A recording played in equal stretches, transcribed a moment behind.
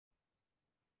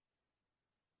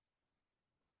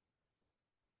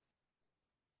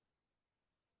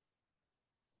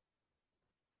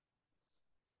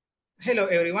Hello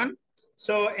everyone.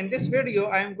 So in this video,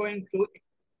 I am going to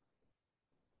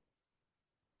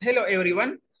hello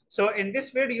everyone. So in this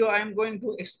video, I am going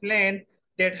to explain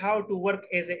that how to work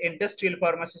as an industrial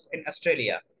pharmacist in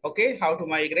Australia. Okay, how to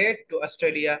migrate to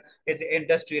Australia as an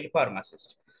industrial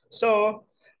pharmacist. So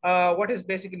what is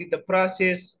basically the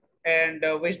process and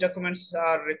which documents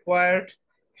are required,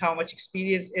 how much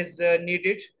experience is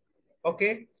needed,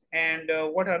 okay, and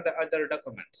what are the other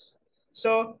documents.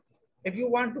 So if you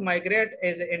want to migrate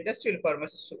as an industrial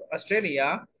pharmacist to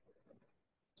Australia,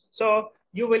 so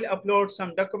you will upload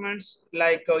some documents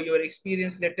like your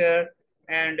experience letter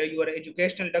and your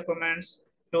educational documents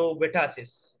to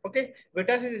Vitasis. Okay,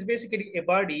 Vitasis is basically a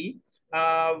body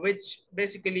which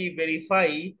basically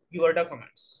verify your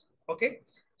documents. Okay,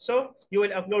 so you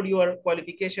will upload your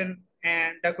qualification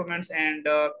and documents and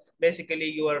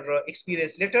basically your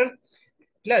experience letter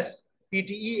plus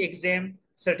PTE exam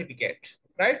certificate,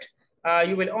 right?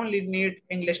 You will only need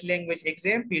English language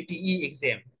exam, PTE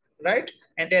exam, right?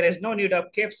 And there is no need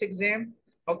of CAPS exam,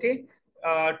 okay,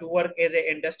 to work as an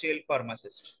industrial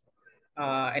pharmacist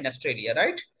in Australia,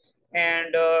 right?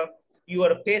 And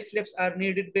your pay slips are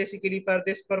needed basically for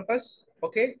this purpose,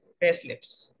 okay? Pay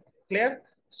slips, clear?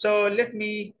 So let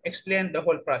me explain the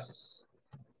whole process.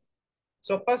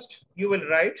 So first you will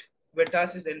write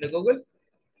Vitasis in the Google,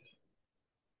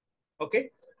 okay?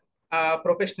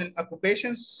 Professional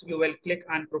occupations, you will click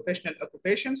on professional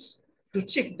occupations to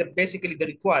check the basically the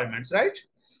requirements, right?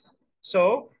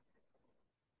 So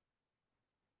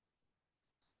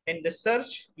in the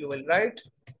search, you will write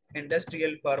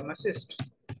industrial pharmacist.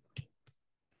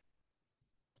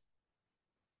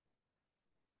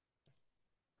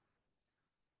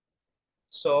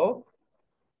 So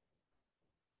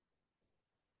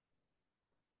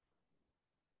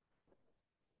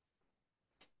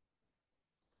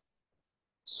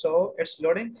it's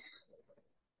loading.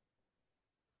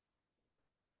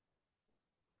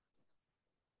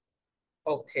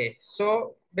 Okay,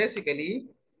 so basically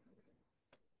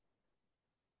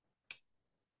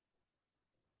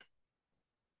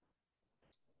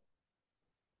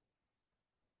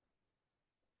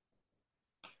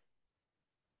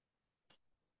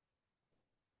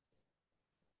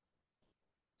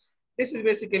this is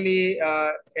basically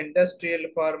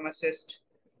industrial pharmacist.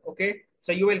 Okay,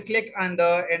 so you will click on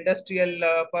the industrial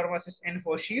pharmacist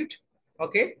info sheet.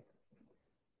 Okay,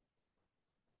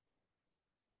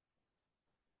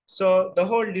 so the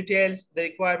whole details, the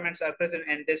requirements are present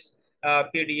in this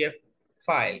PDF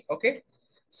file. Okay,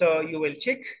 so you will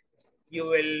check, you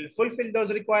will fulfill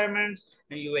those requirements,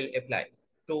 and you will apply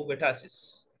to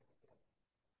Vitasis.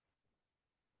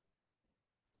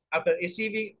 After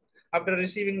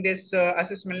receiving this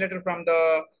assessment letter from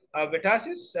the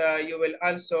Vitasis, you will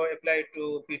also apply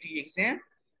to PT exam.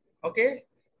 Okay,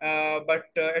 but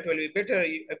it will be better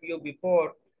if you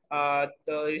before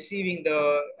the receiving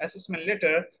the assessment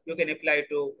letter, you can apply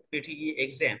to PTE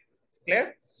exam.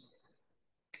 Clear?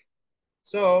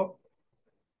 So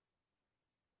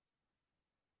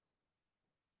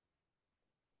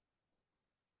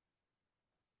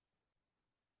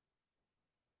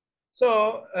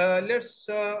let's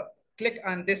click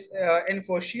on this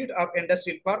info sheet of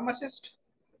industrial pharmacist.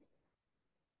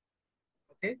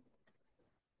 Okay,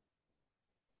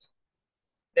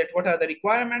 that what are the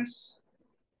requirements?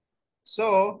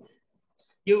 So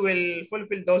you will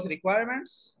fulfill those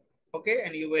requirements, okay,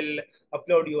 and you will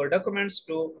upload your documents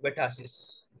to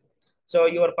Vitasis. So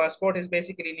your passport is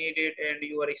basically needed, and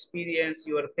your experience,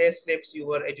 your pay slips,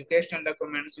 your educational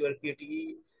documents, your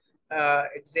PTE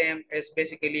exam is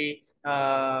basically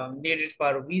needed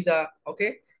for visa,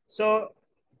 okay. So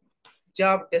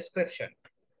job description.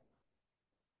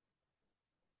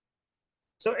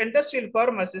 So industrial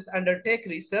pharmacists undertake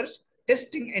research,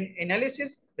 testing and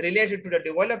analysis related to the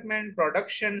development,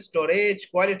 production, storage,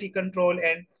 quality control,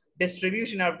 and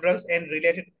distribution of drugs and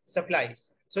related supplies.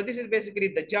 So this is basically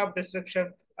the job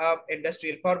description of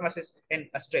industrial pharmacists in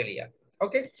Australia.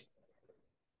 Okay.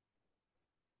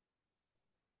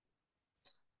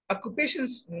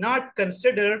 Occupations not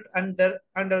considered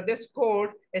under this code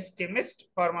as chemist,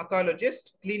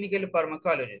 pharmacologist, clinical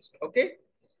pharmacologist. Okay.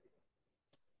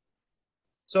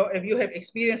 So if you have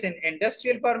experience in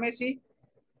industrial pharmacy,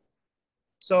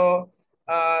 so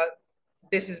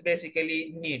this is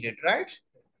basically needed, right?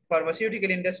 Pharmaceutical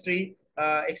industry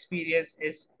experience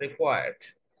is required.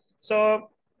 So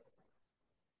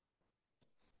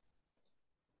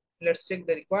let's check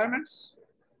the requirements.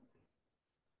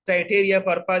 Criteria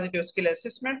for positive skill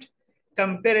assessment.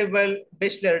 Comparable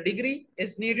bachelor degree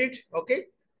is needed, okay?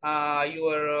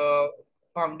 Your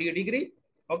PharmD degree,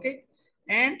 okay?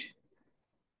 And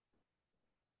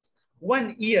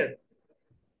 1 year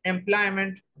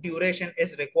employment duration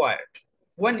is required.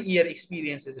 1 year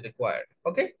experience is required.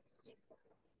 Okay.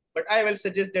 But I will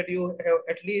suggest that you have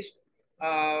at least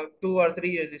 2 or 3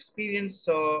 years experience,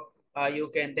 so you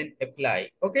can then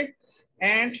apply. Okay.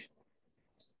 And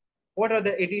what are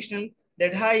the additional?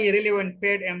 That high relevant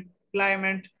paid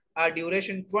employment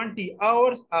duration 20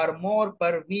 hours or more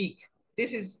per week.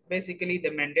 This is basically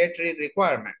the mandatory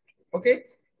requirement. Okay.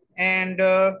 And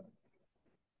the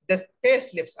pay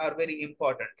slips are very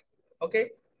important.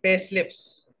 Okay. Pay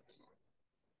slips.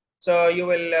 So you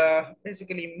will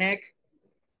basically make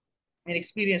an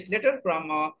experience letter from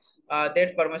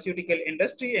that pharmaceutical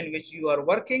industry in which you are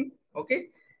working. Okay.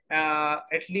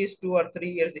 At least 2 or 3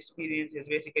 years experience is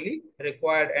basically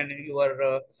required, and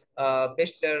your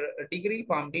bachelor degree,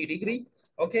 PharmD degree.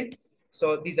 Okay.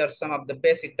 So these are some of the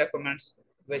basic documents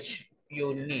which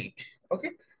you need.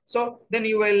 Okay. So then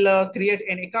you will create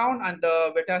an account on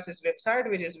the Vetasis website,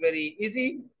 which is very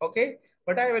easy. Okay.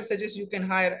 But I will suggest you can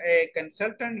hire a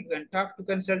consultant. You can talk to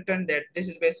consultant that this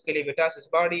is basically Vitas's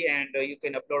body, and you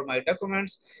can upload my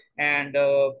documents, and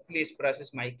please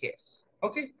process my case.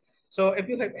 Okay. So if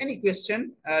you have any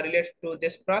question related to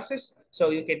this process, so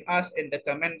you can ask in the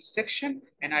comment section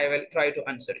and I will try to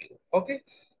answer you. Okay.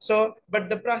 So, but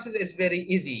the process is very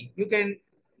easy. You can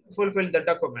fulfill the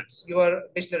documents, your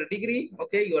bachelor degree,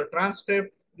 okay, your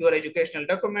transcript, your educational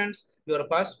documents, your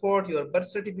passport, your birth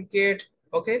certificate.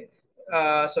 Okay.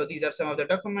 So these are some of the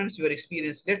documents, your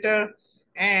experience letter,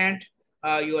 and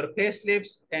your pay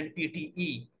slips and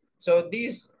PTE. So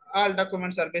these all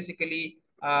documents are basically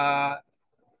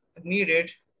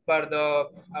needed for the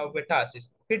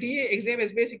Vitasis. PTA exam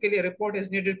is basically a report is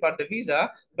needed for the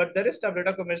visa, but the rest of the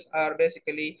documents are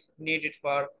basically needed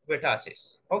for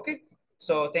Vitasis. Okay.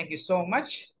 So thank you so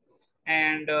much.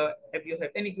 And if you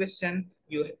have any question,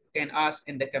 you can ask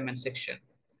in the comment section.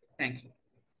 Thank you.